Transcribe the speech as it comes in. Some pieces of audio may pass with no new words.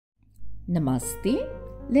Namaste.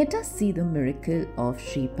 Let us see the miracle of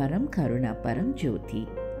Sri Param Karuna Param Jyoti.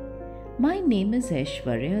 My name is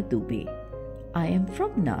Aishwarya Dubey. I am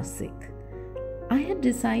from Nasik. I had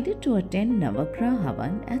decided to attend Navagraha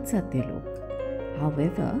Havan at Satyalok.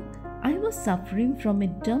 However, I was suffering from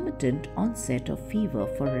intermittent onset of fever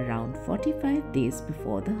for around 45 days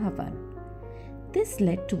before the Havan. This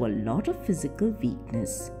led to a lot of physical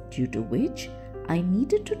weakness, due to which I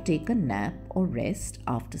needed to take a nap or rest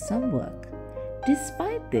after some work.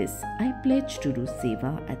 Despite this, I pledged to do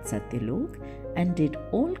seva at Satyalok and did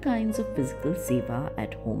all kinds of physical seva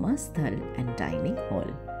at homa, sthal and dining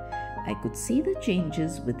hall. I could see the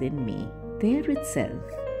changes within me there itself.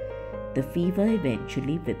 The fever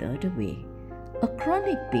eventually withered away. A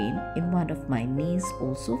chronic pain in one of my knees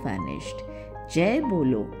also vanished. Jai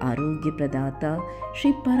Bolo Arogya Pradata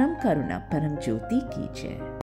Shri Param Karuna Param Jyoti Ki Jai.